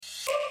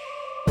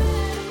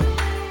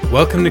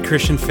Welcome to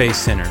Christian Faith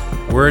Center.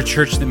 We're a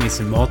church that meets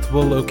in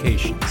multiple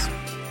locations.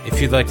 If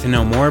you'd like to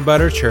know more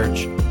about our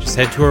church, just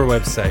head to our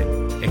website,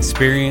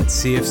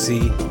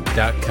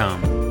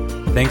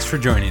 experiencecfc.com. Thanks for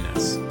joining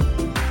us.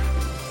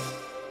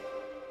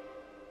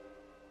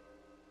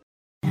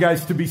 You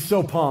guys to be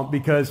so pumped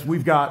because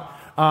we've got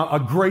a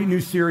great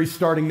new series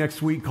starting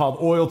next week called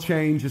Oil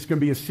Change. It's going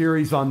to be a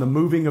series on the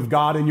moving of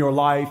God in your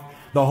life,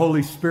 the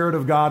Holy Spirit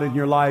of God in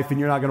your life, and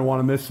you're not going to want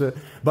to miss it.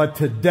 But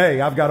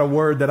today, I've got a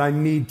word that I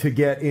need to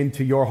get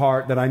into your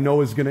heart that I know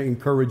is going to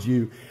encourage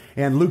you.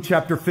 And Luke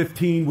chapter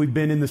 15, we've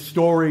been in the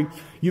story.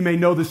 You may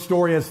know the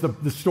story as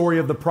the story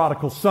of the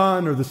prodigal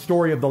son or the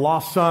story of the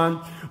lost son.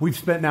 We've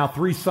spent now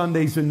 3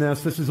 Sundays in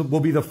this.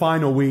 Will be the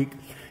final week.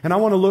 And I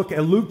want to look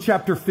at Luke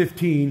chapter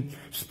 15,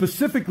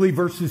 specifically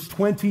verses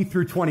 20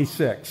 through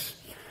 26.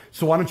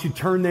 So why don't you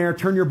turn there,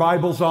 turn your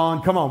Bibles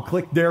on. Come on,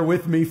 click there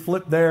with me,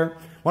 flip there.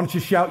 Why don't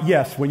you shout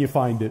yes when you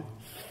find it?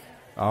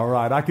 All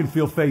right, I can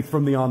feel faith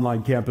from the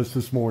online campus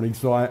this morning,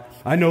 so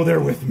I know they're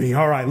with me.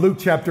 All right, Luke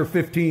chapter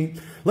 15.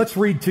 Let's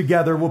read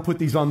together. We'll put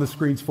these on the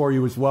screens for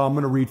you as well. I'm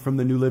going to read from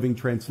the New Living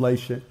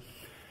Translation.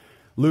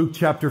 Luke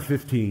chapter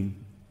 15,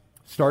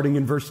 starting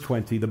in verse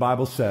 20, the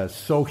Bible says,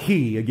 "So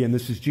he," again,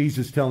 this is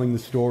Jesus telling the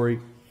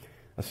story,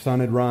 a son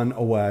had run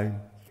away,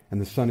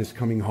 and the son is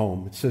coming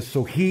home. It says,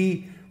 "So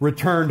he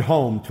returned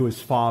home to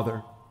his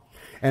father.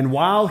 And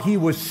while he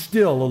was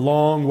still a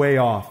long way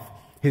off,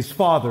 his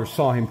father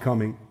saw him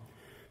coming.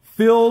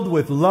 Filled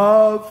with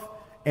love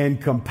and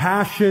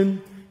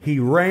compassion, he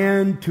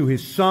ran to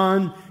his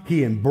son,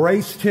 he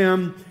embraced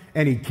him,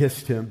 and he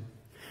kissed him.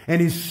 And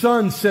his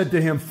son said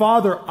to him,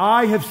 'Father,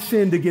 I have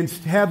sinned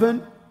against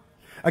heaven,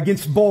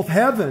 against both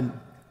heaven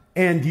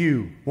and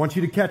you.'" I want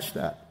you to catch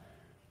that.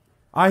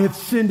 "I have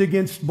sinned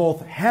against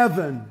both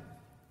heaven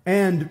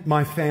and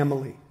my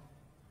family."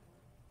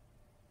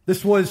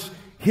 This was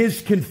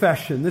his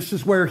confession. This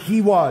is where he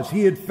was.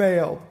 He had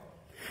failed.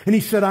 And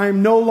he said, "I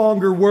am no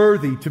longer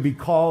worthy to be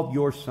called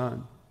your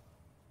son."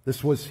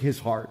 This was his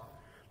heart.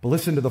 But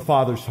listen to the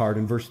father's heart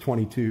in verse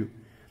 22.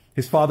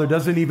 His father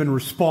doesn't even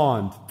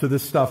respond to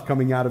this stuff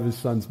coming out of his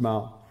son's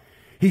mouth.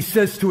 He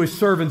says to his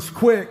servants,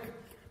 "Quick,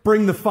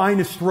 bring the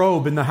finest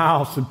robe in the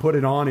house and put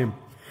it on him.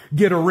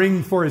 Get a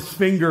ring for his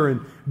finger and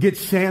get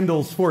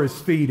sandals for his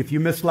feet." If you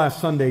missed last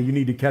Sunday, you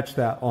need to catch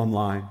that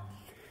online.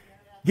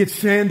 "Get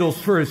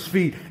sandals for his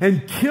feet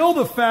and kill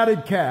the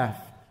fatted calf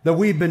that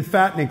we've been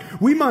fattening.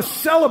 We must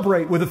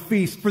celebrate with a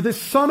feast, for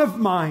this son of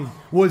mine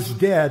was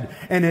dead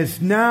and has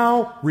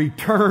now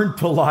returned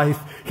to life.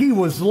 He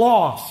was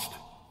lost,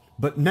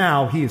 but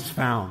now he is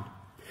found."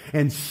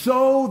 And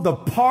so the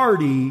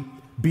party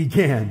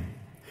began.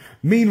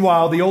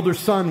 Meanwhile, the older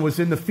son was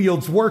in the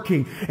fields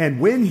working, and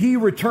when he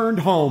returned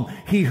home,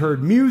 he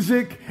heard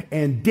music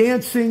and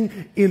dancing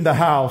in the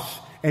house,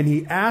 and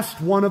he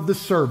asked one of the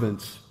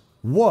servants,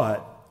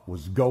 "What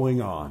was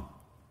going on?"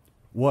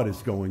 What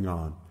is going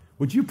on?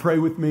 Would you pray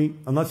with me?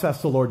 And let's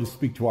ask the Lord to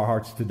speak to our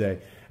hearts today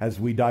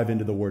as we dive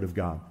into the Word of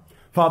God.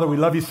 Father, we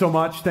love you so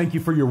much. Thank you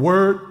for your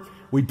Word.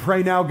 We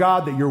pray now,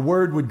 God, that your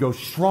Word would go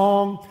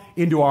strong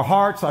into our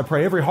hearts. I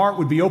pray every heart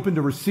would be open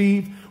to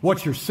receive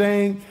what you're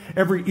saying.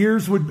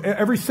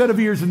 Every set of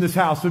ears in this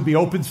house would be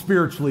open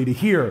spiritually to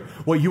hear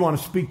what you want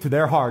to speak to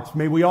their hearts.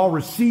 May we all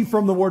receive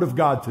from the Word of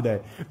God today.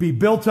 Be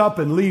built up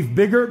and leave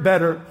bigger,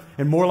 better,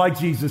 and more like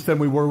Jesus than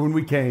we were when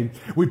we came.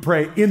 We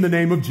pray in the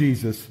name of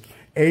Jesus.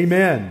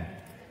 Amen.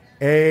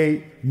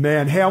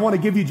 Amen. Hey, I want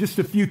to give you just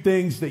a few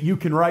things that you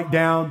can write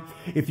down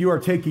if you are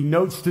taking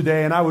notes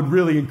today, and I would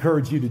really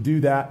encourage you to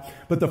do that.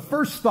 But the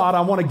first thought I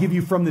want to give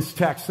you from this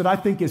text that I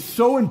think is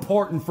so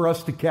important for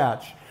us to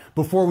catch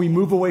before we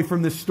move away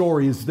from this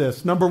story is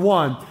this. Number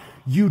one,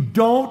 you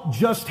don't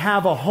just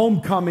have a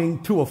homecoming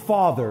to a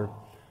father,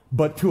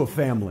 but to a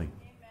family.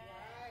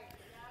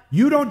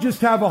 You don't just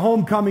have a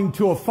homecoming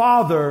to a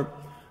father,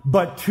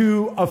 but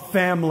to a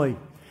family.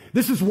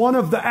 This is one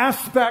of the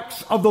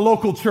aspects of the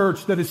local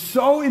church that is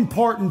so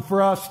important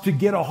for us to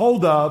get a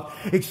hold of,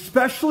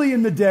 especially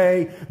in the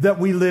day that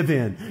we live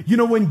in. You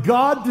know, when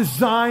God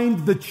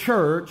designed the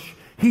church,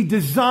 He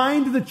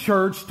designed the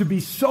church to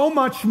be so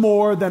much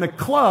more than a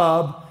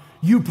club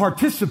you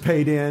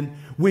participate in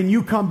when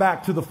you come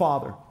back to the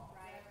Father.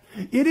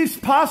 It is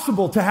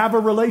possible to have a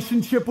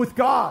relationship with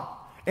God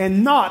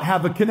and not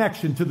have a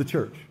connection to the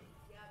church.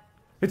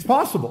 It's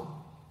possible.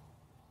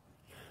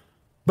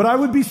 But I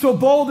would be so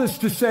bold as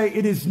to say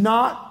it is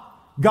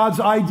not God's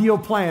ideal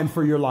plan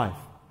for your life.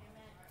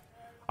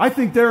 I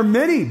think there are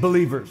many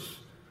believers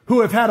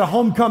who have had a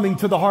homecoming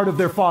to the heart of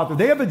their Father.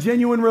 They have a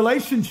genuine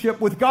relationship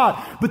with God,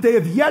 but they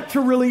have yet to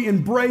really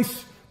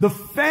embrace the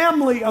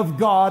family of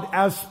God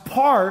as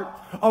part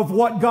of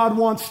what God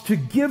wants to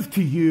give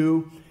to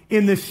you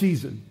in this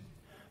season.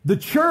 The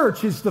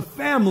church is the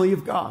family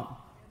of God.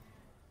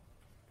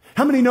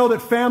 How many know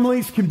that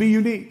families can be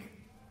unique?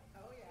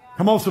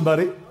 Come on,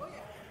 somebody.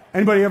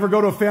 Anybody ever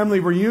go to a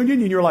family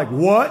reunion and you're like,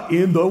 what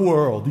in the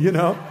world, you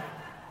know?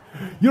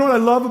 You know what I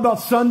love about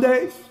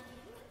Sundays?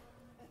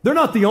 They're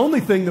not the only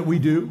thing that we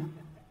do.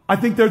 I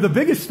think they're the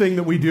biggest thing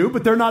that we do,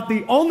 but they're not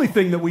the only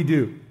thing that we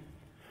do.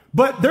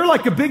 But they're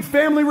like a big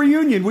family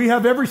reunion we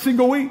have every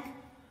single week.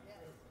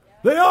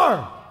 They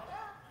are.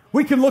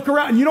 We can look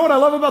around. And you know what I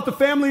love about the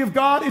family of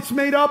God? It's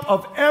made up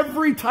of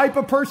every type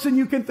of person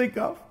you can think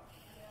of.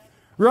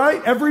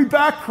 Right? Every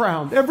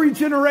background, every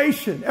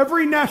generation,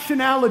 every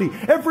nationality,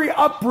 every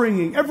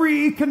upbringing,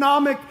 every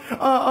economic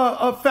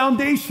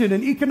foundation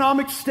and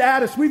economic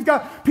status. We've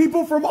got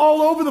people from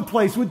all over the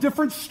place with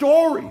different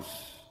stories.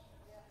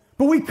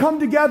 But we come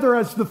together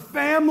as the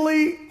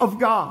family of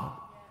God.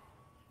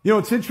 You know,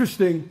 it's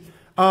interesting.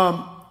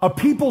 A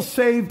people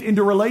saved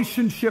into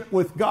relationship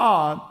with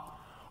God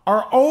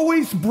are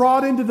always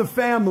brought into the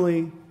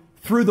family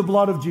through the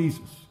blood of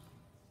Jesus.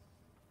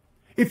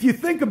 If you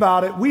think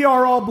about it, we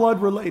are all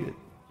blood related.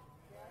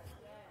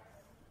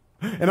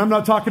 And I'm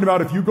not talking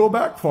about if you go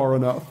back far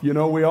enough, you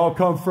know, we all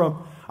come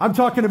from. I'm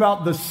talking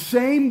about the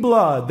same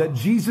blood that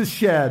Jesus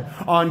shed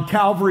on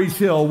Calvary's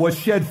Hill was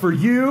shed for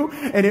you,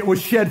 and it was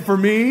shed for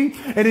me,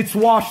 and it's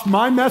washed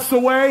my mess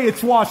away.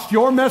 It's washed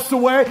your mess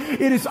away.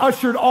 It has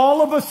ushered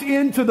all of us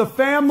into the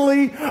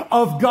family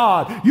of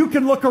God. You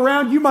can look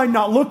around. You might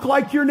not look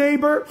like your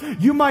neighbor.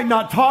 You might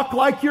not talk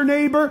like your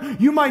neighbor.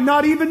 You might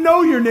not even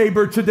know your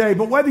neighbor today.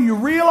 But whether you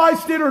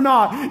realized it or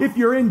not, if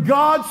you're in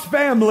God's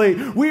family,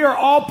 we are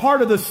all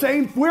part of the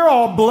same. We're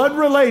all blood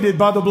related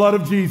by the blood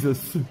of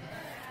Jesus.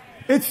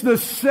 It's the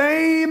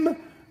same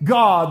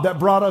God that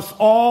brought us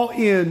all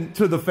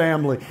into the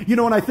family. You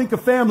know, when I think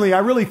of family, I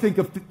really think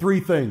of three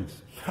things.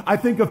 I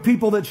think of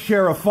people that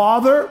share a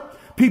father,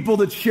 people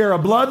that share a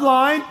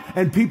bloodline,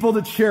 and people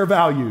that share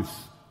values.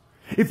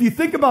 If you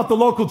think about the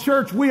local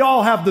church, we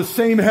all have the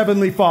same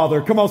heavenly Father.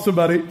 Come on,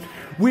 somebody.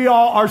 We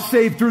all are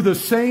saved through the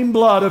same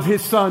blood of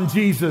His Son,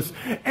 Jesus.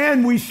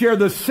 And we share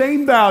the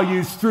same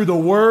values through the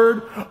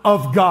Word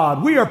of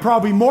God. We are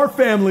probably more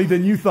family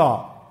than you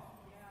thought.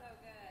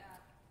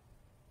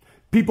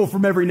 People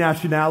from every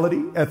nationality,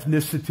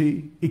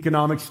 ethnicity,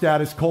 economic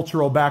status,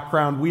 cultural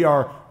background, we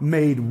are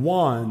made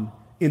one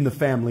in the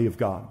family of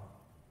God.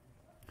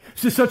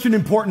 This is such an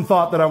important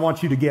thought that I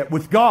want you to get.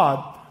 With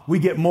God, we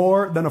get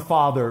more than a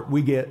father.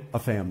 We get a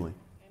family.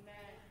 Amen.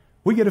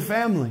 We get a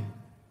family.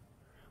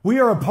 We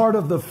are a part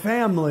of the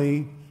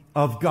family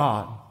of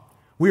God.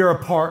 We are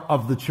a part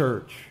of the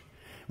church.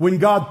 When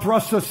God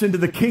thrusts us into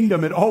the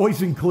kingdom, it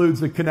always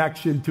includes a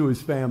connection to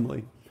His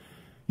family.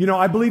 You know,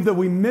 I believe that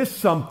we miss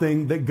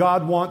something that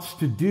God wants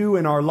to do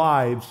in our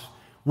lives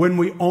when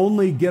we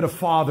only get a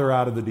father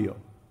out of the deal.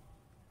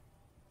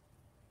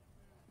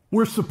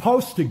 We're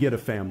supposed to get a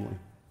family.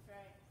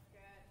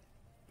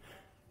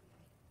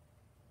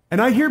 And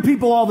I hear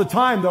people all the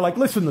time, they're like,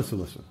 listen.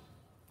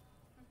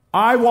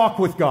 I walk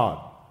with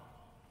God.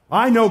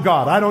 I know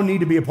God. I don't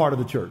need to be a part of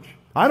the church.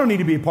 I don't need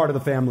to be a part of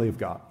the family of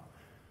God.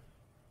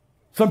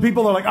 Some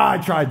people are like, I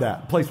tried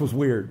that. The place was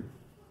weird.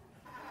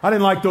 I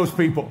didn't like those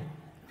people.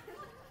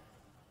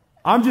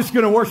 I'm just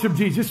going to worship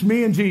Jesus, just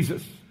me and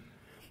Jesus.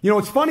 You know,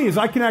 what's funny is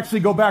I can actually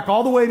go back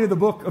all the way to the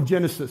book of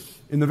Genesis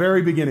in the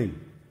very beginning.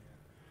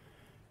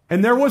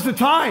 And there was a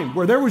time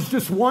where there was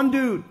just one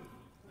dude.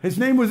 His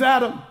name was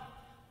Adam.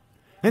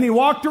 And he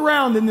walked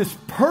around in this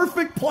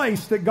perfect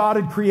place that God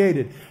had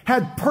created.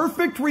 Had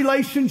perfect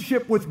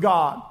relationship with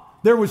God.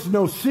 There was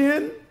no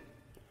sin.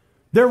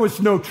 There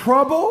was no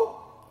trouble.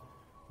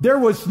 There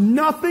was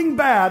nothing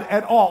bad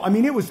at all. I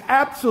mean, it was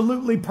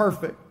absolutely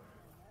perfect.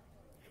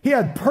 He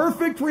had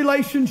perfect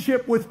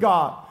relationship with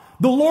God.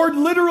 The Lord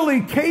literally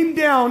came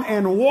down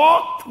and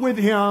walked with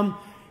him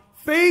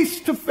face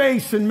to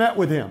face and met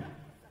with him.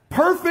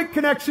 Perfect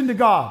connection to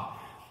God.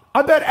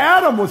 I bet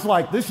Adam was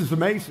like, this is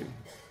amazing.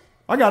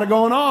 I got it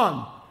going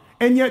on.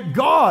 And yet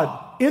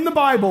God, in the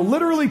Bible,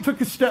 literally took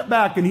a step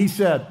back and He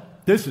said,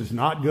 this is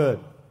not good.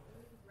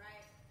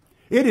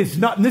 It is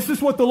not, and this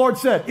is what the Lord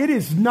said, it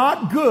is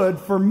not good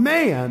for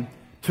man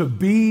to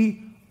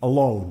be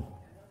alone.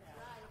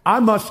 I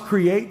must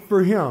create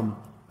for him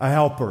a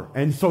helper.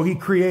 And so He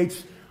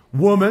creates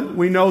woman.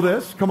 We know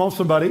this. Come on,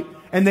 somebody.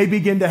 And they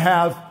begin to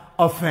have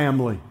a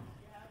family.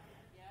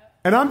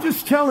 And I'm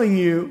just telling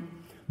you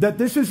that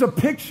this is a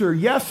picture,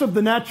 yes, of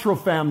the natural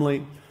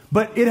family,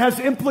 but it has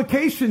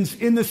implications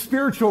in the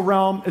spiritual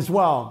realm as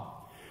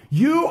well.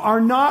 You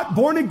are not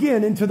born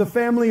again into the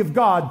family of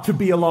God to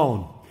be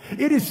alone.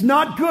 It is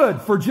not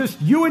good for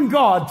just you and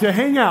God to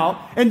hang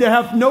out and to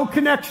have no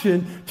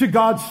connection to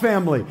God's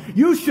family.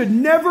 You should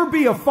never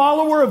be a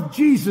follower of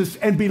Jesus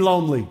and be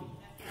lonely.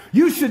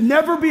 You should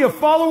never be a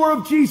follower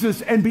of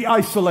Jesus and be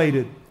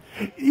isolated.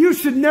 You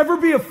should never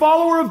be a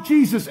follower of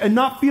Jesus and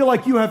not feel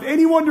like you have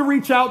anyone to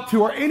reach out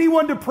to or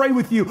anyone to pray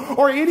with you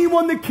or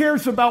anyone that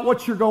cares about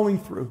what you're going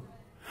through.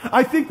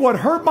 I think what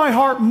hurt my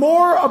heart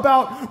more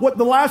about what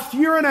the last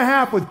year and a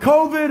half with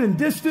COVID and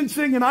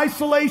distancing and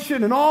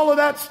isolation and all of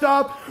that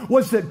stuff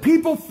was that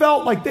people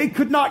felt like they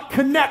could not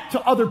connect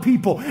to other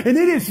people. And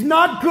it is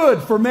not good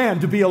for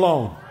man to be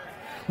alone.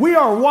 We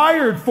are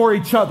wired for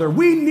each other.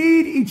 We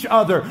need each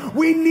other.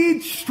 We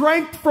need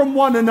strength from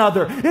one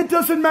another. It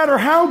doesn't matter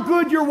how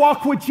good your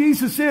walk with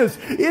Jesus is.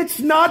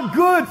 It's not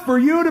good for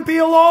you to be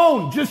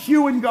alone, just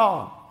you and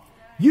God.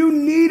 You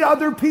need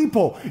other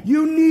people.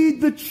 You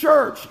need the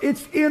church.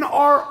 It's in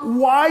our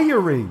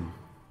wiring.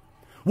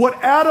 What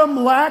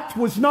Adam lacked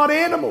was not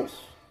animals.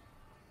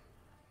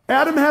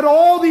 Adam had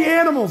all the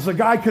animals a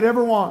guy could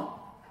ever want.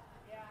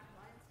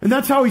 And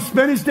that's how he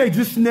spent his day,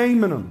 just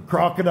naming them.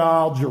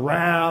 Crocodile,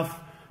 giraffe.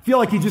 I feel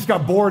like he just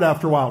got bored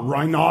after a while.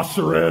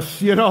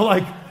 Rhinoceros,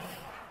 like.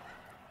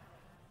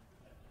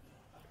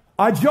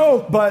 I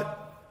joke,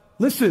 but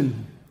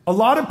listen, a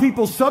lot of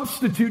people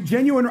substitute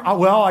genuine,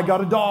 I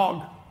got a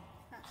dog.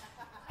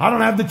 I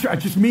don't have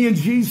just me and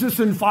Jesus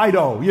and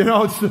Fido,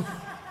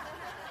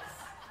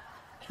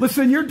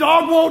 listen, your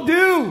dog won't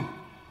do.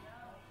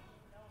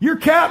 Your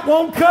cat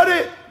won't cut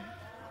it.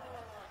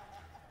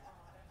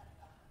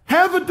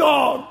 Have a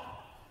dog.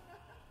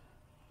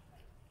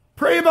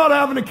 Pray about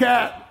having a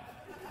cat.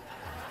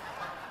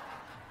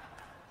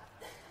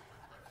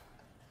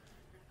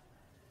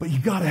 But you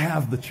got to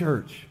have the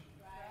church.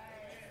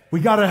 We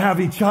got to have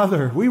each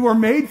other. We were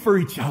made for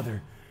each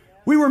other.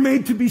 We were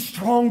made to be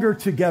stronger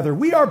together.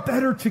 We are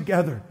better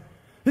together.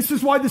 This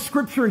is why the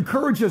scripture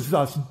encourages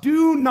us.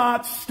 Do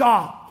not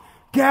stop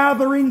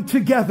gathering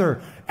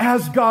together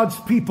as God's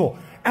people,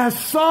 as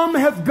some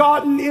have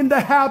gotten in the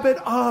habit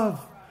of.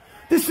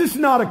 This is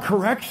not a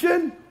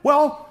correction.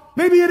 Well,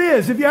 maybe it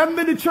is. If you haven't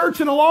been to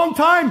church in a long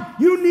time,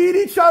 you need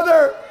each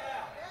other.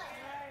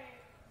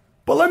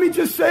 But let me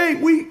just say,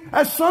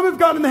 as some have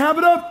gotten in the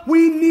habit of,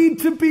 we need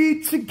to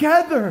be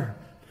together.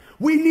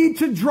 We need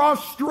to draw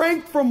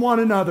strength from one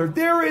another.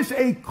 There is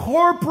a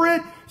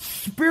corporate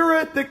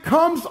spirit that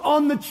comes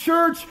on the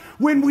church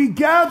when we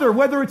gather,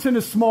 whether it's in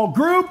a small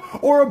group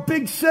or a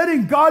big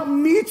setting. God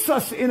meets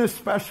us in a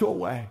special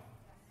way.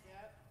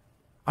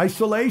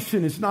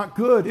 Isolation is not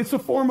good. It's a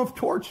form of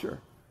torture.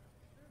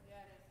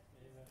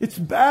 It's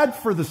bad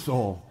for the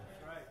soul.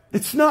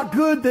 It's not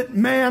good that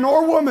man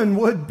or woman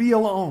would be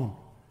alone.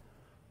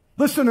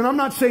 Listen, and I'm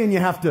not saying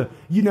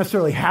you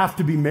necessarily have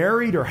to be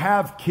married or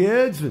have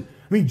kids.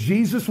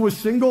 Jesus was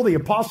single. The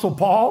Apostle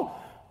Paul,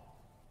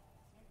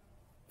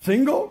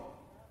 single.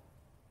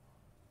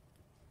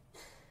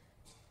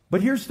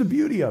 But here's the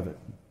beauty of it.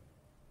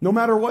 No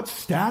matter what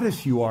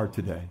status you are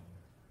today,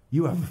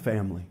 you have a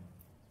family.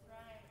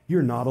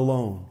 You're not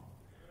alone.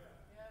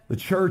 The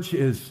church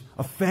is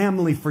a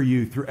family for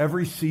you through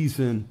every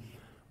season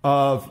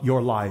of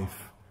your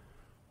life.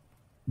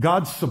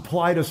 God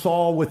supplied us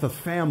all with a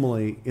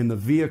family in the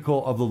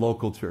vehicle of the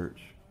local church.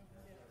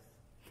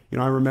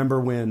 I remember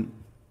when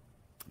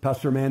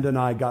Pastor Amanda and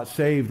I got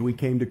saved, we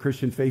came to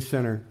Christian Faith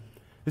Center.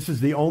 This is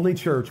the only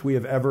church we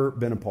have ever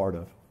been a part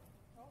of.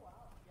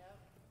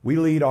 We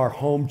lead our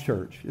home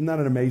church. Isn't that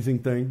an amazing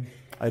thing?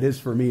 It is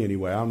for me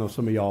anyway. I don't know,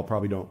 some of y'all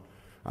probably don't.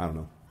 I don't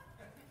know.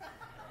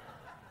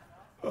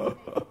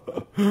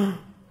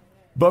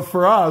 But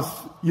for us,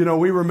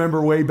 we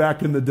remember way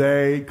back in the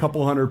day, a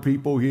couple hundred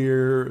people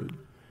here.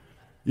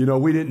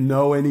 We didn't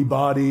know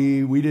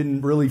anybody. We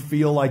didn't really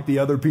feel like the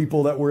other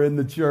people that were in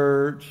the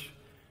church.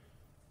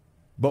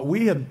 But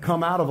we had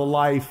come out of a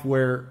life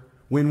where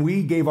when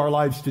we gave our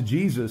lives to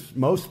Jesus,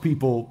 most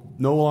people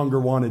no longer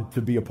wanted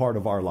to be a part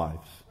of our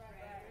lives.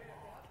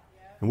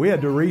 And we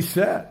had to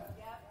reset.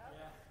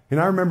 And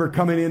I remember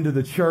coming into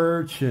the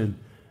church, and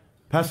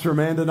Pastor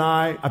Amanda and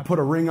I put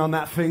a ring on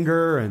that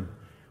finger, and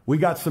we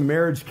got some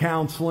marriage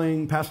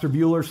counseling. Pastor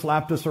Bueller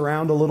slapped us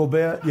around a little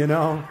bit,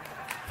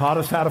 taught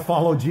us how to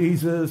follow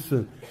Jesus.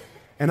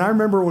 And I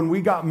remember when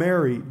we got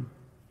married,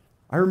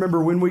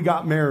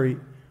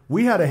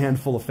 we had a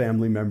handful of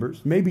family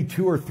members, maybe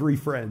 2 or 3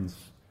 friends,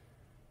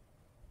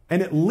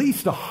 and at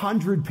least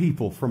 100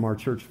 people from our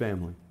church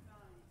family.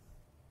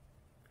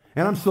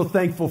 And I'm so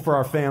thankful for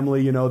our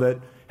family,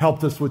 that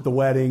helped us with the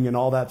wedding and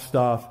all that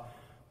stuff.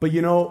 But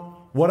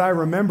what I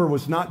remember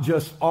was not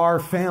just our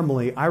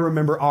family. I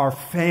remember our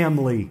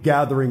family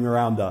gathering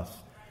around us.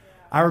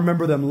 I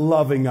remember them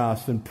loving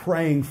us and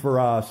praying for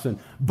us and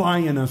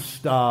buying us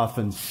stuff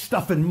and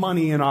stuffing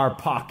money in our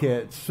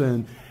pockets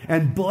and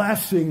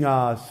blessing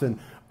us. And,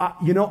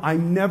 I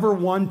never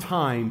one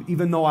time,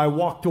 even though I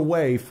walked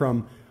away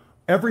from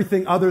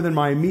everything other than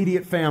my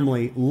immediate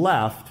family,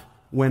 left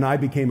when I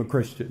became a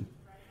Christian.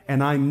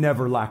 And I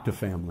never lacked a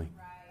family.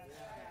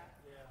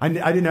 I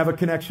didn't have a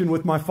connection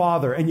with my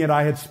father, and yet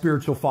I had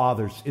spiritual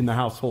fathers in the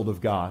household of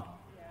God.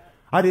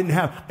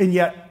 And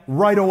yet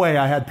right away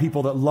I had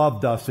people that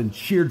loved us and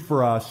cheered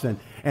for us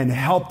and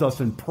helped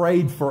us and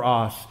prayed for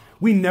us.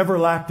 We never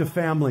lacked a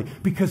family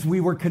because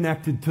we were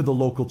connected to the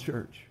local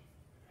church,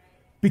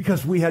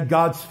 because we had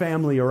God's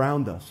family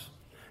around us.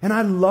 And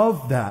I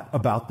love that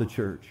about the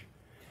church.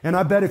 And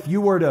I bet if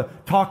you were to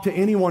talk to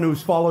anyone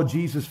who's followed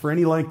Jesus for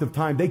any length of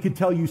time, they could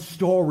tell you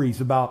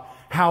stories about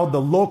how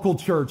the local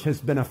church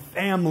has been a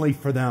family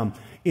for them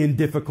in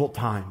difficult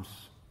times.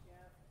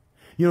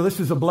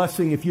 This is a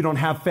blessing if you don't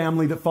have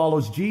family that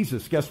follows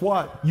Jesus. Guess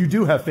what? You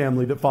do have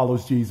family that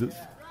follows Jesus.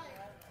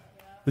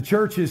 The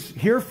church is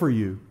here for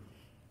you.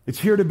 It's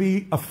here to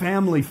be a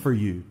family for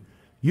you.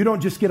 You don't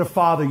just get a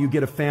father, you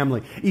get a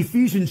family.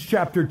 Ephesians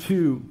chapter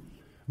 2,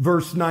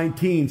 verse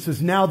 19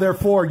 says, "Now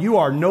therefore you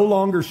are no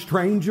longer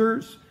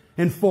strangers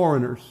and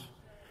foreigners,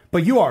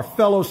 but you are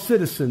fellow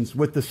citizens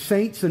with the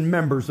saints and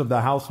members of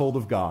the household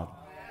of God.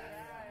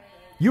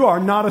 You are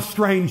not a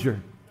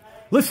stranger.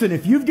 Listen,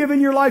 if you've given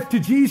your life to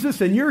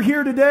Jesus and you're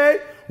here today,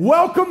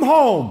 welcome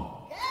home.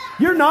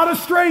 You're not a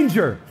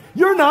stranger.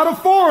 You're not a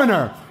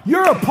foreigner.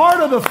 You're a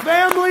part of the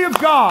family of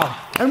God.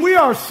 And we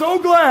are so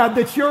glad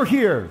that you're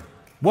here.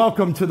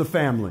 Welcome to the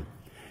family.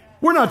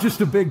 We're not just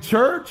a big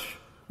church.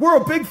 We're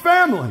a big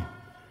family.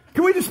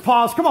 Can we just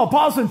pause? Come on,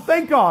 pause and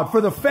thank God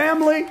for the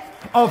family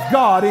of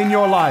God in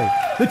your life.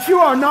 That you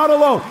are not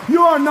alone.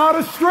 You are not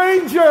a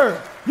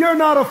stranger. You're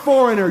not a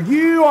foreigner.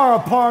 You are a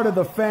part of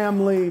the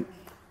family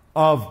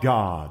of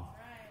God.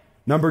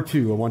 Number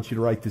 2, I want you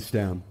to write this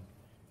down.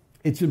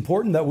 It's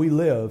important that we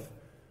live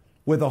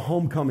with a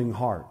homecoming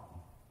heart.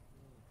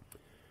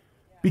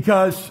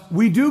 Because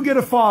we do get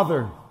a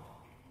father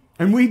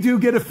and we do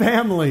get a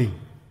family.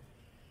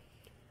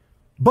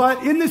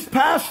 But in this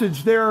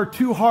passage, there are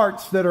 2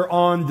 hearts that are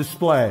on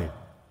display.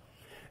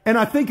 And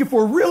I think if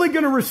we're really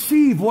going to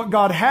receive what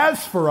God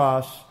has for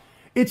us,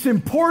 it's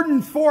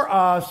important for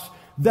us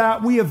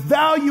that we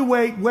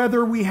evaluate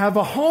whether we have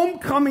a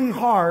homecoming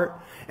heart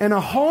and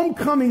a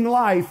homecoming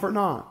life or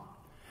not.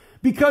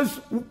 Because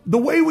the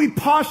way we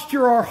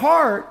posture our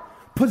heart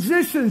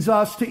positions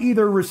us to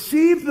either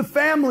receive the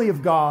family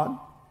of God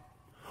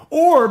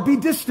or be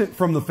distant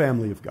from the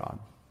family of God.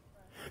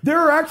 There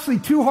are actually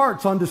 2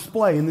 hearts on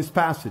display in this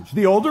passage.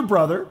 The older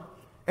brother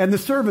and the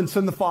servants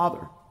and the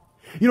father.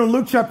 You know,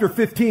 Luke chapter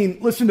 15,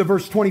 listen to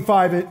verse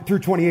 25 through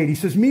 28. He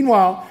says,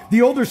 "Meanwhile,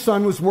 the older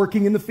son was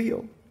working in the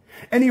field.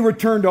 And he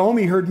returned home.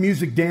 He heard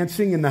music and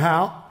dancing in the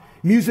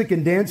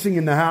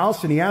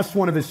house. And he asked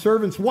one of his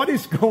servants, 'What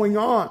is going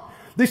on?'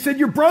 They said,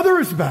 'Your brother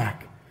is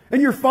back.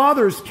 And your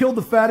father has killed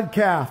the fatted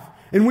calf.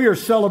 And we are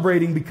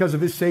celebrating because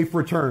of his safe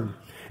return.'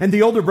 And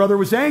the older brother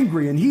was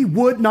angry, and he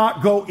would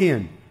not go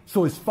in.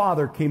 So his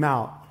father came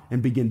out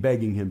and began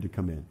begging him to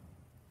come in."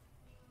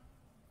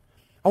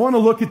 I want to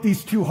look at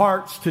these 2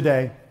 hearts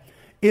today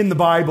in the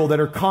Bible that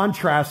are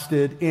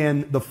contrasted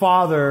in the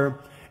father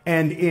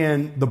and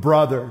in the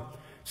brother.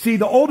 See,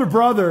 the older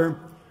brother,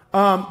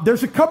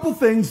 there's a couple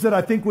things that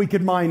I think we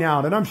could mine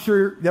out, and I'm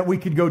sure that we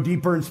could go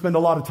deeper and spend a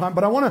lot of time,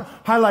 but I want to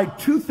highlight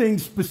 2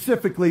 things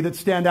specifically that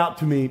stand out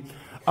to me,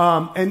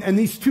 and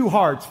these 2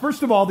 hearts.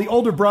 First of all, the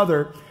older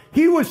brother,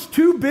 he was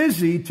too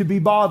busy to be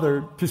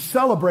bothered to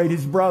celebrate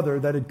his brother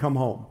that had come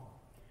home.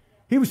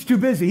 He was too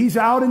busy. He's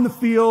out in the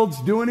fields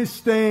doing his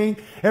thing.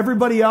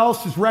 Everybody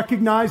else has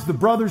recognized the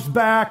brother's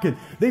back, and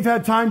they've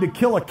had time to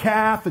kill a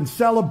calf and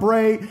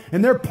celebrate,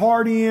 and they're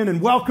partying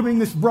and welcoming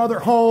this brother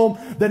home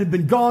that had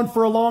been gone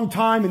for a long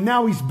time, and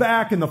now he's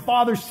back, and the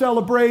father's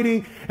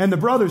celebrating, and the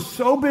brother's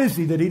so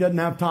busy that he doesn't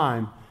have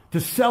time to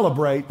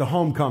celebrate the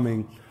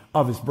homecoming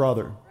of his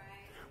brother.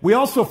 We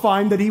also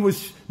find that he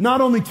was not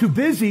only too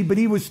busy, but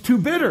he was too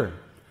bitter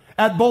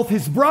at both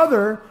his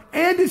brother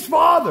and his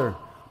father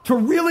to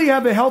really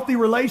have a healthy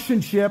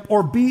relationship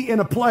or be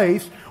in a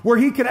place where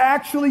he could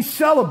actually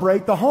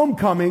celebrate the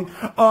homecoming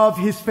of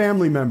his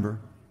family member.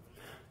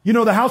 You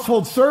know, the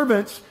household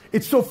servants,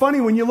 it's so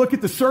funny when you look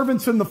at the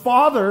servants and the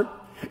father,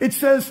 it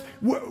says,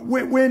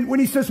 when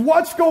he says,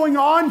 "What's going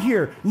on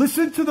here?"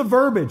 Listen to the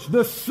verbiage.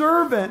 The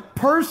servant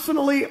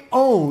personally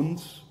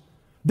owns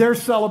their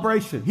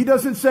celebration. He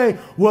doesn't say,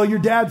 "Well, your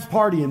dad's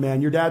partying,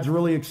 man. Your dad's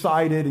really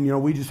excited, and, you know,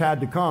 we just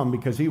had to come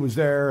because he was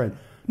there." And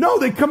no,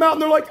 they come out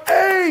and they're like,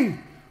 "Hey,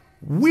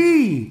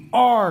 we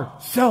are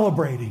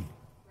celebrating."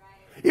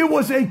 It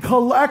was a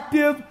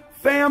collective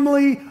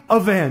family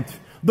event.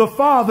 The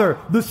father,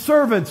 the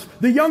servants,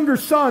 the younger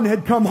son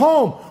had come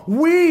home.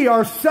 We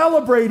are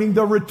celebrating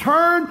the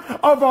return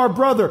of our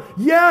brother.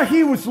 Yeah,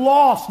 he was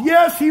lost.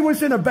 Yes, he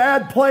was in a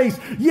bad place.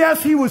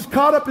 Yes, he was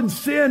caught up in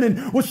sin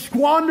and was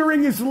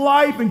squandering his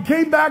life and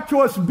came back to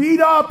us beat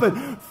up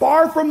and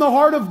far from the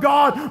heart of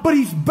God. But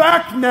he's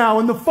back now,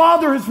 and the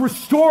Father has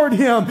restored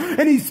him,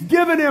 and he's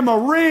given him a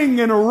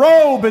ring and a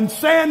robe and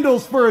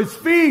sandals for his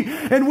feet.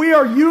 And we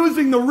are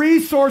using the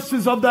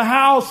resources of the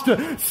house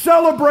to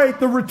celebrate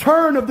the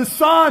return of the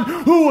son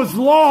who was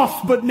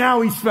lost, but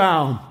now he's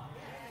found.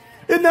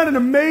 Isn't that an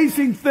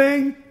amazing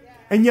thing?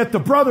 And yet the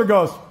brother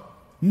goes,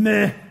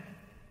 "Meh.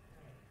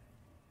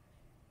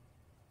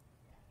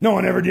 No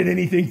one ever did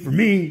anything for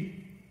me.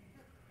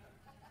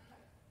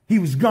 He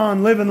was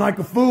gone living like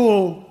a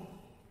fool."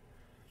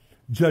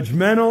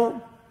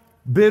 Judgmental,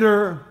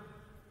 bitter,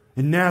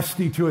 and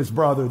nasty to his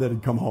brother that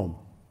had come home.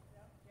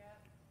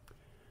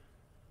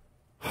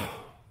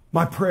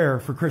 My prayer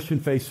for Christian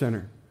Faith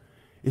Center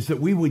is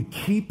that we would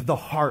keep the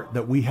heart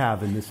that we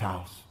have in this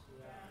house.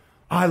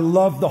 I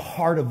love the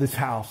heart of this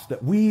house,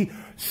 that we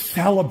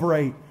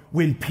celebrate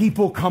when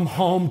people come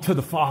home to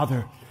the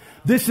Father.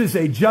 This is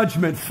a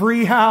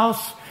judgment-free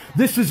house.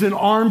 This is an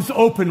arms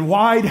open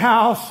wide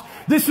house.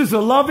 This is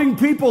a loving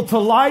people to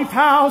life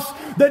house,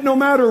 that no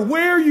matter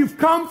where you've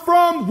come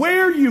from,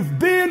 where you've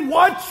been,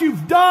 what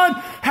you've done,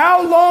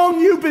 how long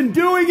you've been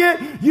doing it,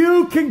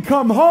 you can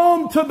come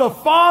home to the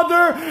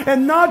Father,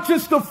 and not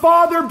just the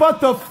Father, but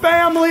the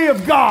family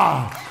of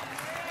God.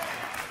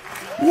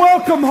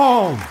 Welcome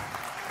home.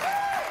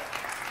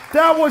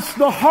 That was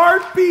the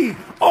heartbeat.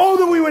 Oh,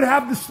 that we would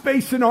have the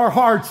space in our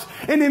hearts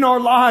and in our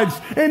lives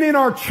and in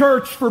our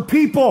church for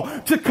people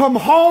to come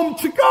home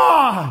to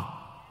God.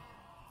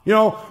 You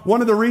know,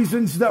 one of the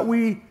reasons that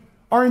we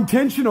are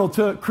intentional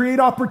to create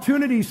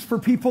opportunities for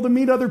people to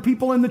meet other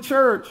people in the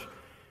church,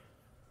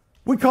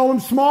 we call them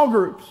small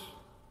groups.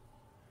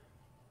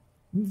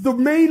 The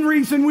main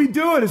reason we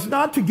do it is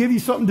not to give you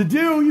something to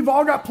do. You've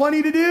all got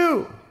plenty to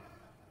do.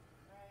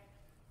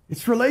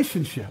 It's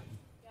relationship.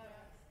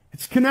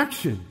 It's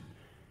connection.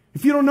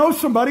 If you don't know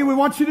somebody, we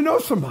want you to know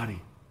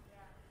somebody.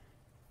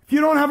 If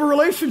you don't have a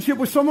relationship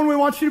with someone, we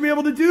want you to be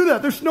able to do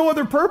that. There's no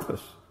other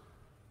purpose.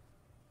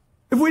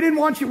 If we didn't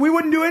want you, we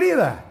wouldn't do any of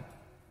that.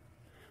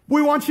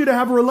 We want you to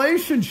have a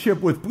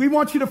relationship with, we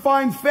want you to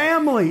find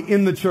family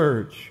in the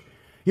church.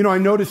 You know, I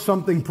noticed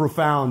something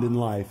profound in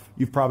life.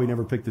 You've probably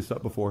never picked this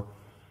up before,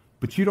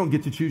 but you don't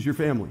get to choose your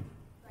family.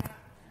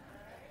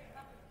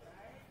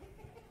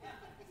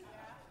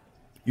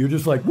 You're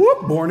just like,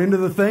 whoop, born into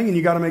the thing, and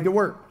you got to make it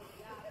work.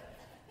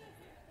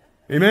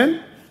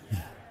 Amen?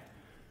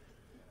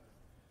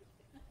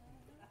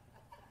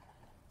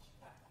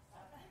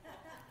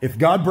 If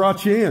God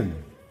brought you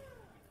in,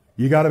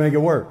 you got to make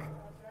it work.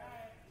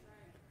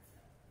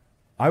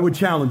 I would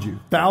challenge you.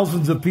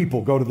 Thousands of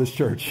people go to this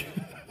church.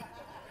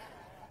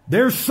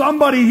 There's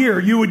somebody here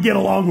you would get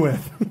along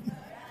with.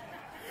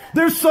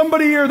 There's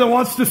somebody here that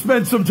wants to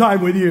spend some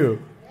time with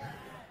you.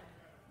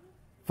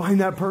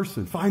 Find that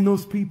person. Find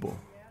those people.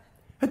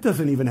 It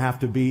doesn't even have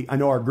to be, I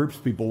know our groups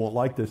people won't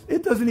like this.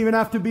 It doesn't even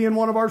have to be in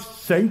one of our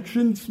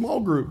sanctioned small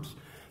groups.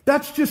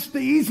 That's just the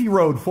easy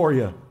road for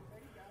you.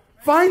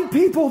 Find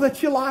people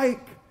that you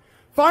like.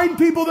 Find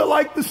people that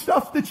like the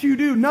stuff that you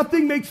do.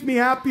 Nothing makes me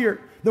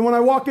happier than when I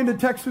walk into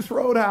Texas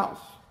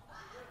Roadhouse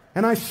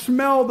and I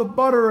smell the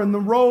butter and the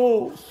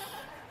rolls.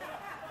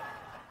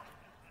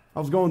 I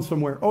was going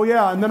somewhere. Oh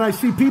yeah, and then I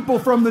see people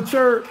from the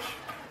church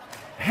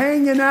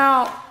hanging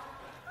out.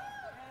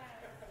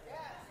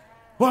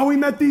 Well, we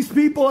met these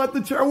people at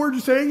the church. We're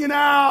just hanging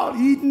out,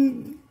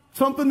 eating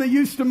something that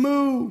used to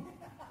move.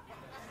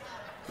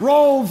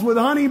 Rolls with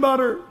honey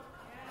butter.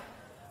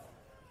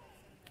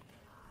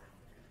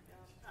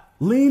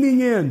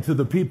 Leaning into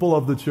the people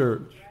of the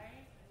church.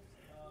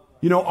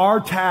 You know, our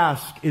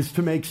task is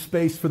to make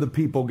space for the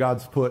people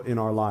God's put in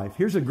our life.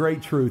 Here's a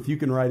great truth. You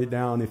can write it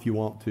down if you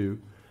want to.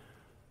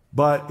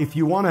 But if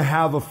you want to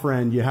have a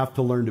friend, you have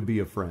to learn to be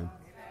a friend.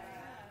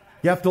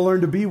 You have to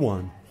learn to be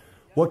one.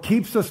 What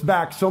keeps us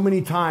back so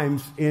many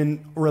times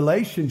in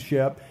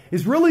relationship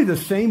is really the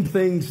same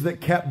things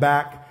that kept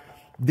back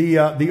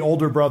the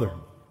older brother.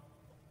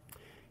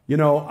 You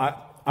know,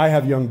 I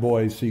have young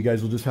boys, so you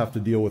guys will just have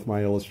to deal with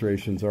my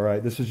illustrations, all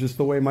right? This is just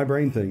the way my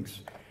brain thinks.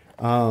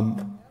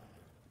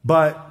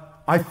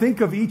 But I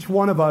think of each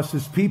one of us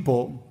as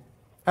people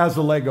as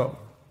a Lego.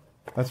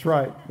 That's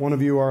right. One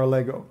of you are a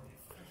Lego.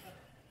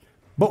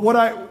 But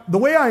the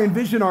way I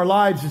envision our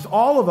lives is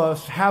all of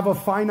us have a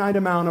finite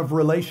amount of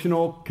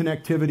relational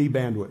connectivity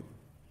bandwidth.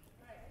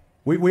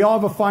 We all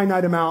have a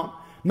finite amount.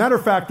 Matter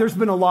of fact, there's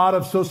been a lot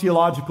of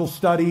sociological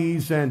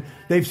studies, and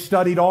they've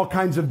studied all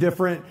kinds of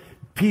different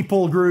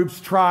people groups,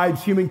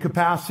 tribes, human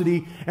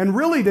capacity. And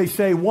really, they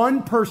say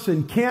one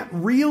person can't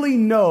really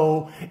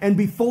know and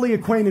be fully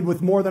acquainted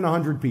with more than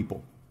 100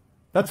 people.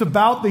 That's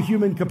about the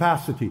human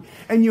capacity.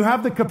 And you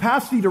have the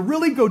capacity to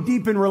really go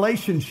deep in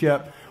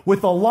relationship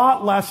with a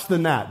lot less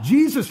than that.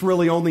 Jesus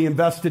really only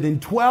invested in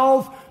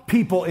 12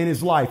 people in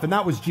his life, and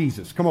that was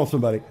Jesus. Come on,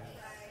 somebody.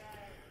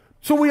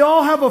 So we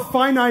all have a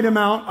finite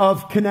amount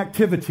of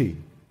connectivity.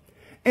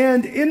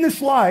 And in this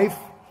life,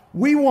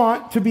 we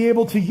want to be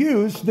able to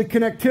use the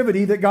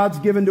connectivity that God's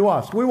given to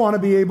us. We want to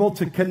be able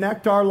to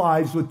connect our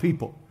lives with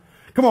people.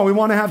 Come on, we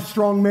want to have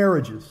strong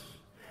marriages.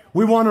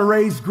 We want to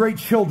raise great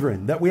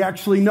children that we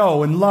actually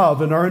know and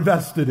love and are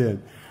invested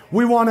in.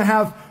 We want to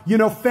have,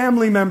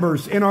 family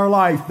members in our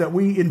life that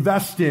we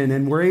invest in,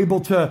 and we're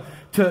able to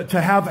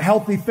have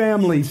healthy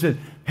families. And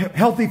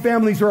healthy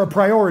families are a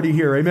priority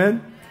here,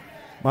 amen?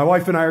 My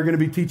wife and I are going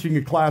to be teaching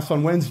a class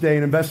on Wednesday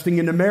and investing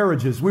into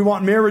marriages. We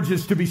want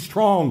marriages to be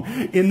strong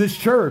in this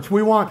church.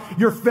 We want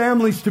your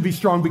families to be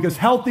strong because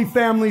healthy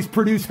families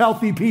produce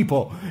healthy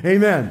people.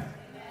 Amen.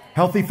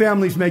 Healthy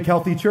families make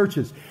healthy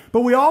churches.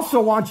 But we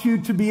also want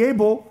you to be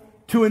able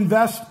to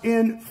invest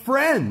in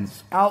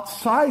friends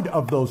outside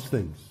of those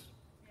things.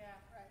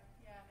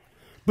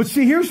 But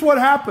see, here's what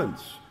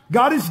happens.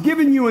 God has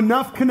given you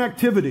enough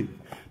connectivity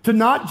to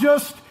not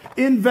just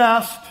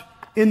invest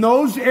in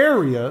those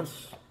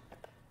areas,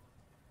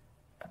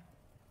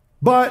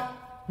 but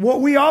what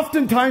we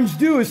oftentimes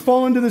do is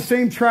fall into the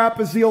same trap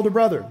as the older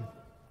brother.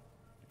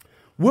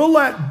 We'll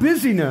let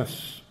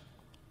busyness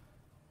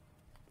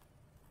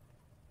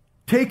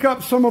take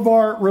up some of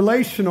our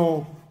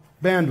relational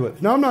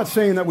bandwidth. Now, I'm not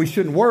saying that we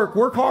shouldn't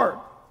work hard.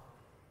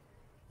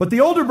 But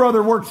the older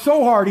brother worked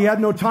so hard he had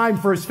no time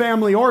for his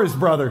family or his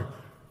brother.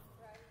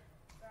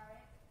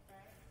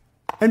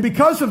 And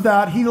because of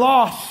that, he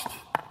lost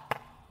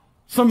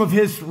some of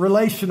his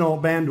relational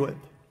bandwidth.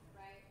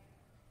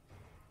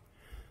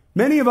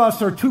 Many of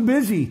us are too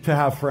busy to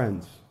have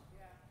friends.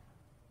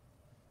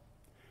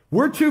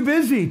 We're too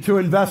busy to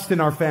invest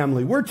in our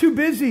family. We're too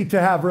busy to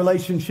have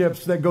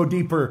relationships that go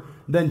deeper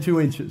than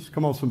 2 inches.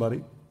 Come on,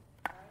 somebody.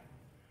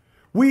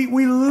 We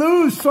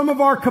lose some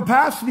of our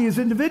capacity as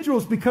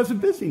individuals because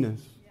of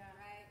busyness.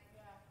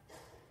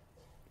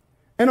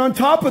 And on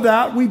top of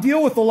that, we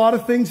deal with a lot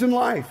of things in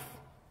life.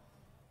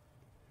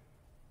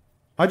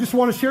 I just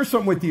want to share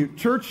something with you.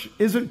 Church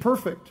isn't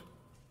perfect.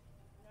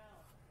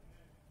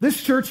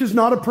 This church is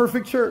not a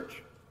perfect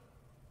church.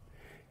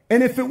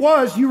 And if it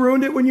was, you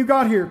ruined it when you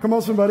got here. Come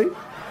on, somebody.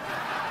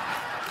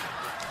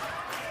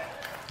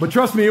 But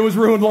trust me, it was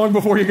ruined long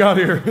before you got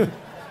here.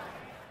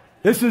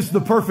 This is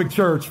the perfect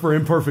church for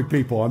imperfect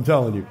people, I'm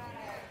telling you.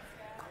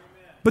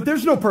 But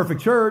there's no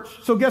perfect church.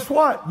 So guess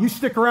what? You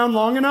stick around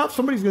long enough,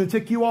 somebody's going to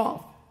tick you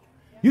off.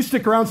 You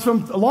stick around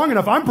long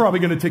enough, I'm probably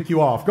going to tick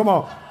you off. Come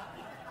on.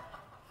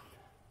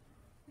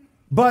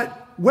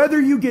 But whether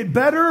you get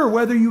better or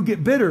whether you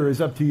get bitter is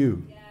up to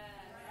you.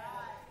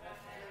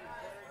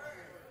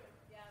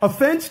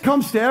 Offense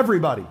comes to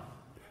everybody.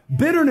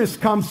 Bitterness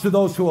comes to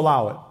those who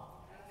allow it.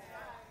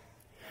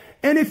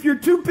 And if you're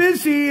too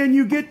busy and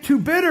you get too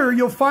bitter,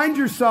 you'll find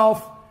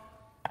yourself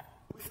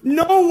with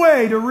no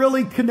way to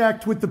really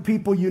connect with the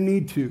people you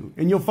need to.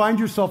 And you'll find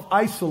yourself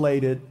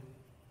isolated.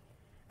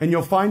 And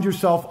you'll find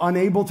yourself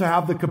unable to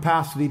have the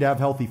capacity to have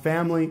healthy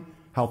family,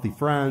 healthy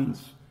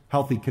friends,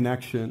 healthy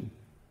connection,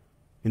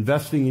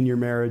 investing in your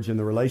marriage and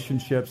the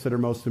relationships that are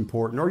most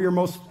important, or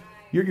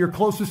your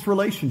closest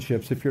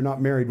relationships if you're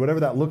not married, whatever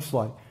that looks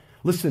like.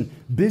 Listen,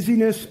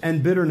 busyness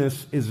and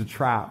bitterness is a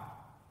trap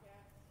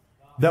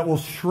that will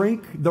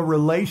shrink the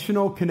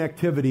relational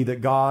connectivity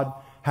that God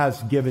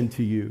has given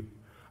to you.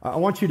 I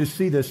want you to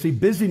see this. See,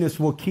 busyness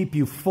will keep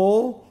you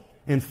full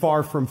and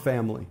far from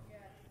family.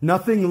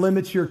 Nothing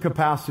limits your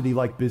capacity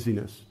like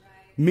busyness.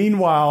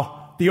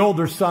 Meanwhile, the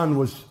older son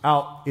was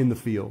out in the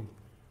field.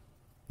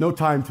 No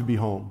time to be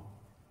home.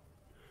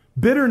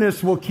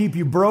 Bitterness will keep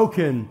you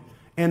broken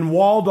and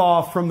walled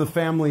off from the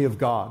family of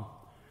God.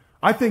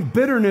 I think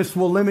bitterness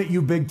will limit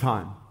you big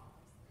time.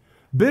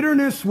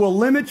 Bitterness will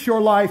limit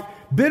your life.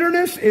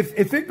 Bitterness,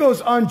 if it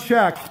goes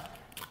unchecked,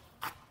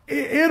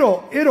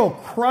 it'll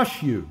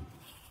crush you.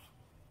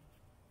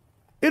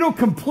 It'll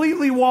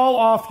completely wall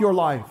off your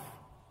life.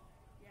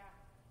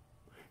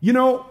 You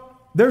know,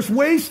 there's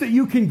ways that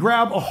you can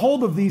grab a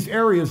hold of these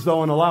areas,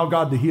 though, and allow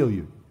God to heal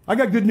you. I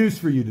got good news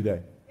for you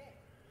today.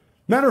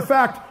 Matter of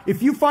fact,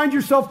 if you find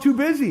yourself too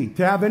busy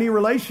to have any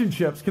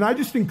relationships, can I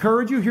just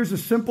encourage you? Here's a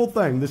simple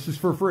thing. This is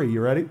for free. You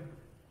ready?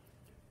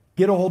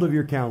 Get a hold of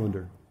your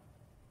calendar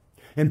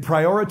and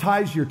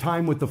prioritize your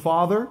time with the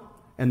Father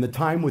and the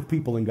time with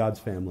people in God's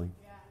family.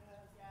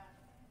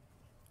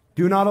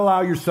 Do not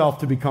allow yourself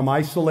to become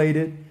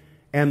isolated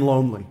and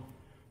lonely.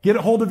 Get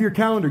a hold of your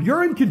calendar.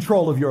 You're in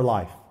control of your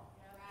life.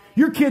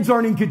 Your kids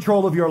aren't in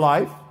control of your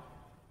life.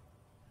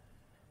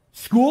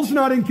 School's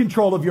not in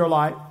control of your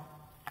life.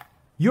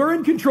 You're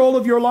in control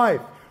of your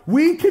life.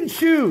 We can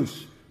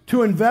choose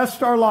to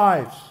invest our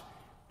lives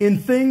in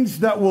things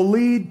that will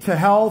lead to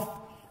health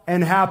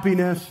and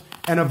happiness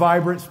and a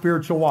vibrant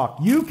spiritual walk.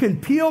 You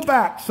can peel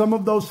back some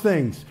of those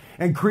things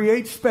and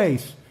create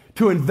space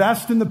to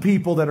invest in the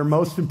people that are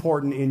most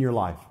important in your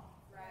life.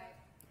 Right.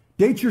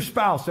 Date your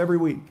spouse every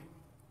week.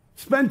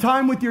 Spend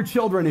time with your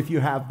children if you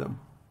have them.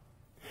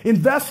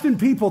 Invest in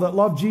people that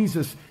love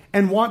Jesus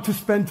and want to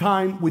spend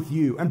time with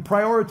you, and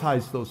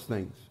prioritize those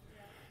things.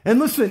 And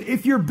listen,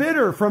 if you're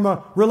bitter from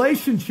a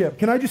relationship,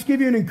 can I just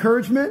give you an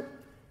encouragement?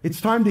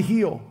 It's time to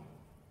heal.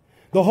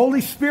 The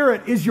Holy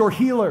Spirit is your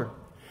healer.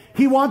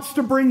 He wants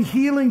to bring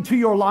healing to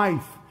your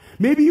life.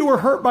 Maybe you were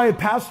hurt by a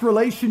past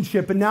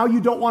relationship and now you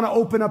don't want to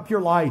open up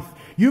your life.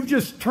 You've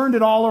just turned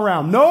it all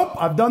around. Nope,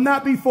 I've done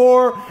that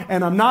before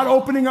and I'm not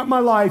opening up my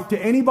life to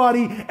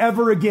anybody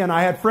ever again.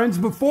 I had friends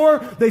before,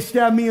 they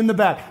stabbed me in the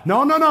back.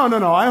 No.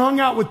 I hung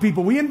out with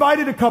people. We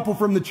invited a couple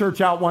from the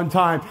church out one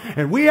time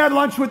and we had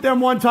lunch with them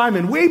one time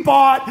and we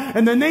bought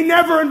and then they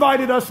never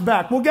invited us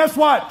back. Well, guess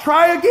what?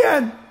 Try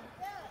again.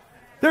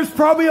 There's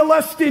probably a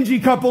less stingy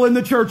couple in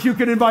the church you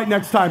can invite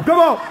next time. Come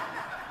on.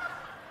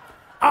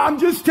 I'm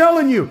just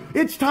telling you,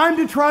 it's time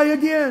to try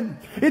again.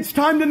 It's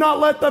time to not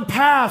let the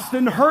past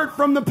and hurt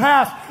from the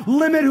past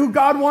limit who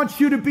God wants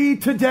you to be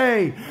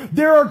today.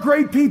 There are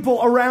great people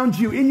around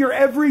you in your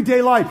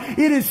everyday life.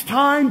 It is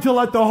time to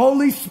let the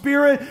Holy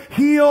Spirit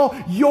heal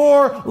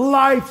your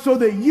life so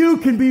that you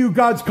can be who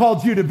God's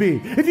called you to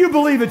be. If you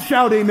believe it,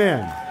 shout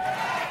amen.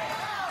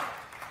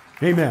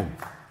 Amen.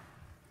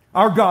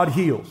 Our God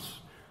heals.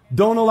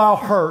 Don't allow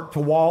hurt to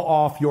wall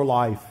off your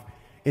life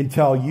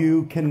until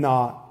you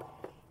cannot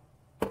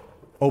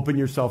open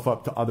yourself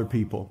up to other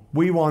people.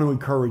 We want to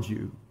encourage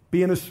you.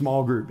 Be in a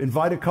small group.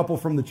 Invite a couple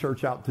from the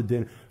church out to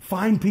dinner.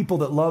 Find people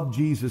that love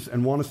Jesus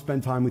and want to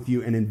spend time with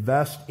you and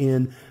invest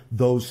in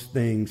those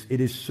things. It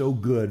is so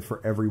good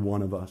for every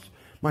one of us.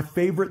 My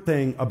favorite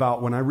thing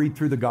about when I read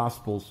through the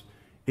Gospels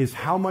is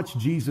how much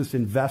Jesus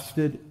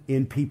invested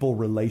in people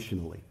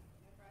relationally.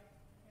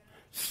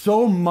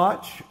 So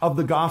much of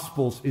the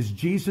Gospels is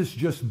Jesus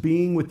just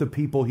being with the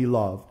people he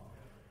loved.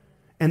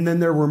 And then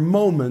there were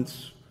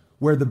moments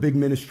where the big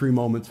ministry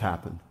moments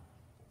happened.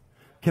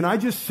 Can I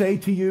just say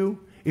to you,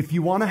 if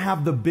you want to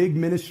have the big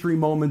ministry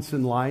moments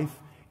in life,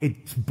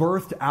 it's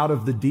birthed out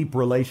of the deep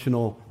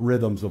relational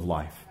rhythms of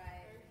life.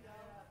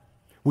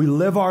 We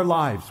live our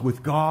lives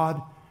with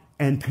God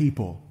and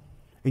people,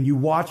 and you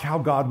watch how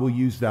God will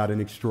use that in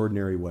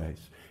extraordinary ways.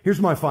 Here's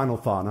my final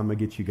thought, and I'm going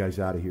to get you guys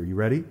out of here. You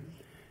ready?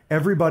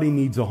 Everybody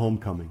needs a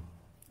homecoming.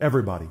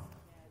 Everybody.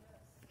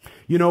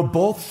 You know,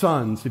 both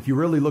sons, if you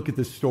really look at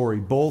this story,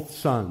 both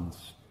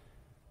sons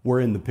were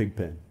in the pig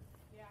pen.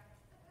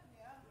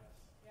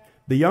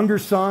 The younger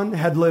son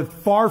had lived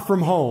far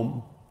from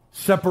home,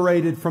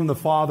 separated from the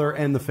father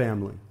and the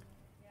family.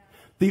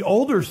 The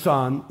older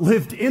son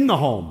lived in the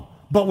home,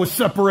 but was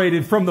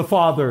separated from the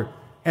father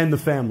and the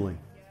family.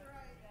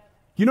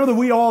 You know that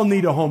we all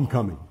need a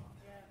homecoming.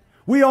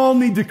 We all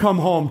need to come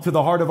home to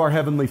the heart of our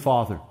Heavenly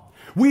Father.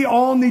 We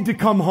all need to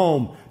come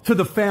home to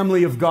the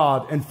family of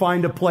God and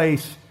find a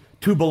place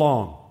to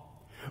belong.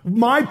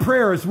 My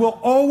prayer is we'll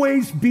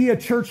always be a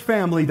church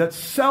family that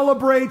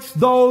celebrates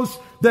those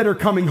that are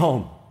coming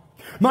home.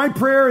 My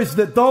prayer is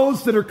that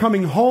those that are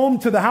coming home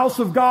to the house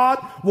of God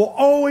will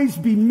always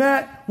be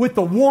met with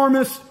the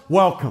warmest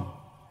welcome.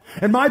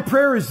 And my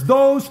prayer is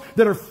those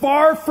that are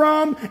far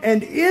from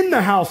and in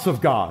the house of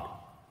God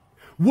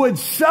would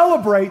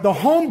celebrate the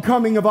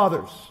homecoming of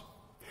others.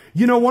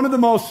 You know, one of the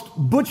most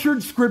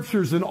butchered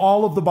scriptures in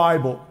all of the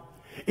Bible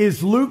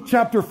is Luke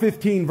chapter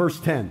 15, verse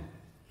 10.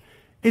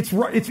 It's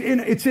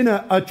in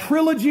a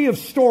trilogy of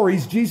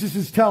stories Jesus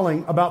is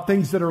telling about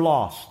things that are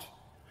lost.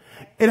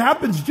 It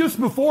happens just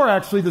before,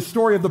 actually, the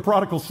story of the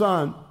prodigal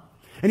son.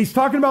 And he's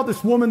talking about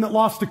this woman that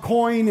lost a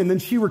coin, and then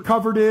she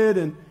recovered it.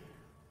 And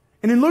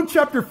in Luke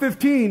chapter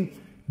 15,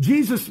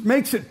 Jesus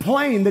makes it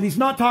plain that he's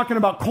not talking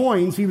about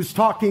coins. He was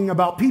talking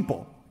about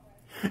people.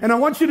 And I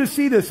want you to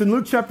see this in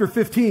Luke chapter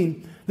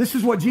 15. This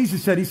is what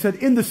Jesus said. He said,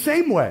 in the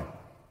same way,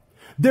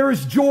 there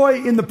is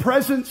joy in the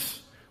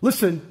presence,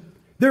 listen,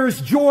 there is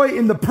joy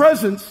in the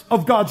presence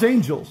of God's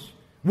angels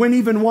when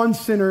even one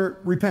sinner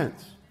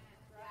repents.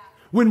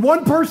 When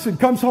one person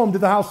comes home to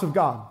the house of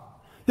God,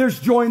 there's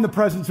joy in the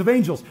presence of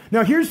angels.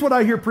 Now, here's what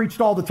I hear preached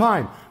all the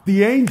time.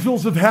 The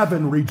angels of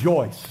heaven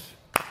rejoice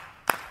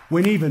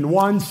when even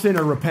one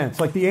sinner repents.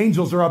 Like the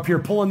angels are up here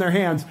pulling their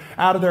hands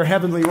out of their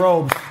heavenly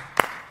robes.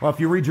 Well, if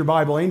you read your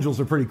Bible, angels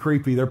are pretty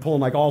creepy. They're pulling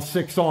like all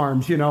 6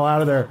 arms,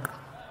 out of their...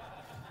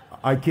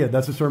 I kid.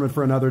 That's a sermon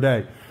for another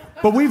day.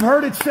 But we've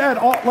heard it said,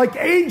 like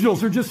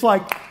angels are just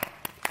like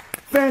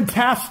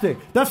fantastic.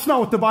 That's not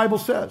what the Bible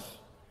says.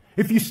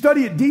 If you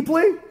study it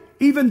deeply,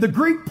 even the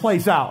Greek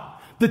plays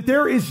out that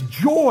there is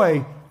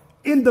joy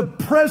in the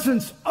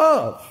presence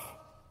of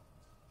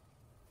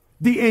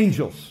the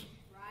angels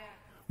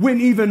when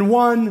even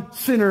one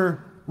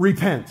sinner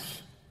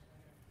repents.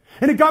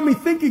 And it got me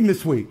thinking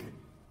this week,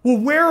 well,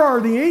 where are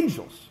the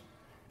angels?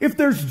 If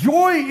there's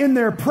joy in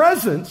their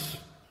presence,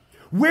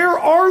 where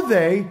are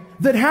they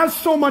that has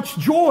so much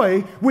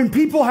joy when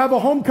people have a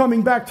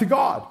homecoming back to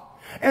God?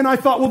 And I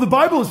thought, well, the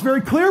Bible is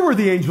very clear where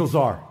the angels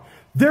are.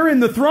 They're in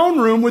the throne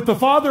room with the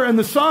Father and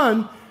the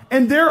Son,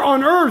 and they're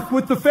on earth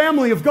with the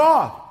family of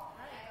God.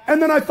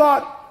 And then I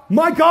thought,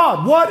 my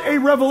God, what a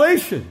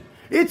revelation.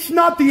 It's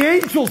not the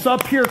angels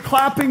up here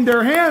clapping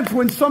their hands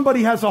when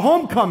somebody has a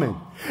homecoming.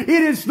 It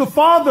is the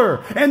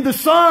Father and the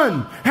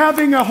Son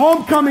having a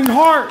homecoming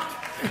heart.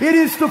 It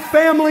is the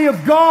family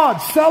of God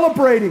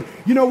celebrating.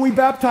 We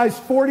baptized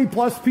 40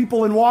 plus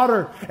people in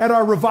water at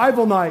our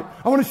revival night.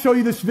 I want to show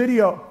you this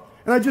video.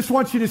 And I just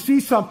want you to see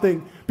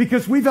something,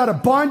 because we've had a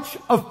bunch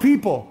of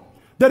people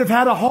that have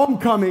had a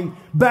homecoming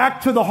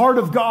back to the heart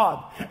of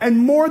God. And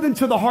more than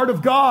to the heart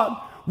of God,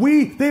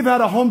 they've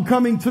had a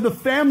homecoming to the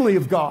family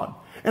of God.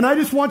 And I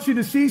just want you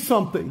to see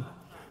something,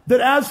 that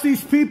as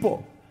these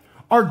people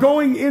are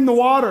going in the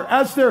water,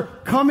 as they're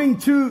coming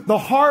to the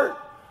heart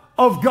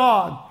of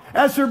God,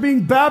 as they're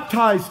being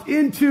baptized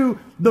into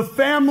the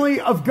family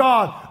of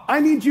God, I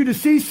need you to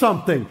see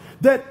something,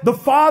 that the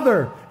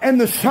Father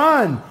and the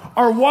Son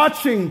are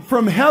watching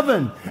from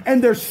heaven,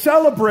 and they're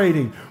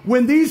celebrating.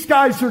 When these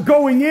guys are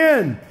going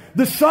in,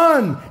 the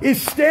Son is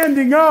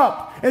standing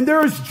up, and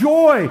there is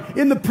joy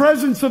in the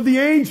presence of the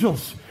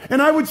angels.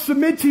 And I would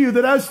submit to you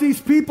that as these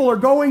people are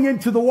going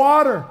into the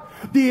water,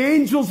 the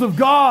angels of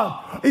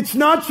God, it's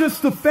not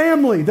just the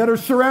family that are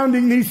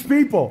surrounding these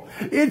people.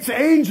 It's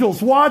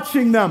angels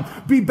watching them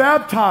be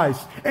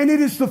baptized. And it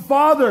is the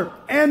Father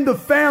and the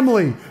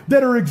family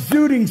that are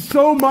exuding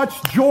so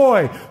much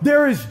joy.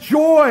 There is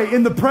joy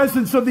in the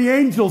presence of the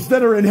angels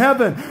that are in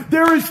heaven.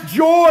 There is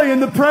joy in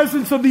the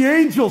presence of the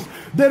angels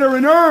that are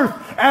in earth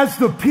as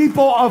the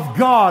people of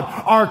God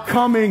are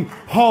coming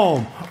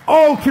home.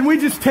 Oh, can we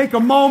just take a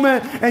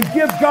moment and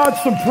give God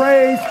some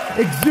praise,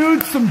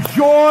 exude some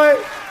joy?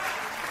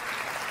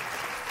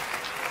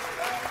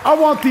 I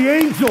want the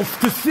angels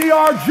to see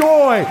our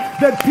joy,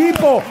 that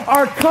people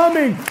are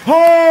coming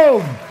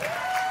home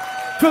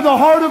to the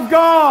heart of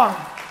God.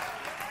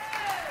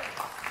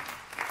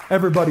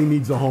 Everybody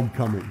needs a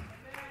homecoming.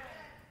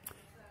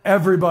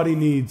 Everybody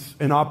needs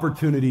an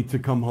opportunity to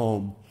come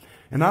home.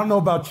 And I don't know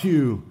about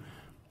you,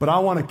 but I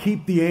want to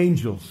keep the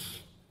angels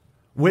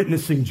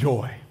witnessing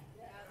joy.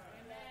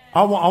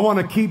 I want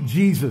to keep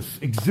Jesus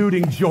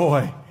exuding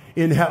joy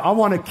in heaven. I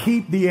want to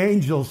keep the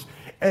angels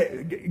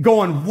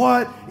going,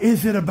 what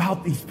is it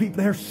about these people?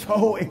 They're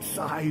so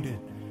excited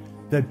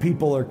that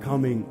people are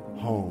coming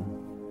home.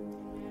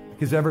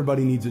 Because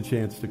everybody needs a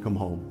chance to come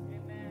home.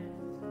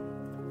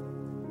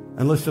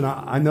 And listen,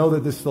 I know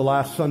that this is the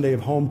last Sunday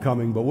of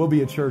homecoming, but we'll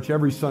be at church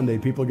every Sunday.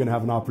 People are going to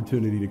have an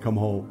opportunity to come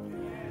home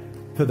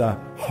to the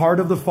heart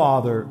of the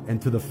Father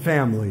and to the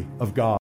family of God.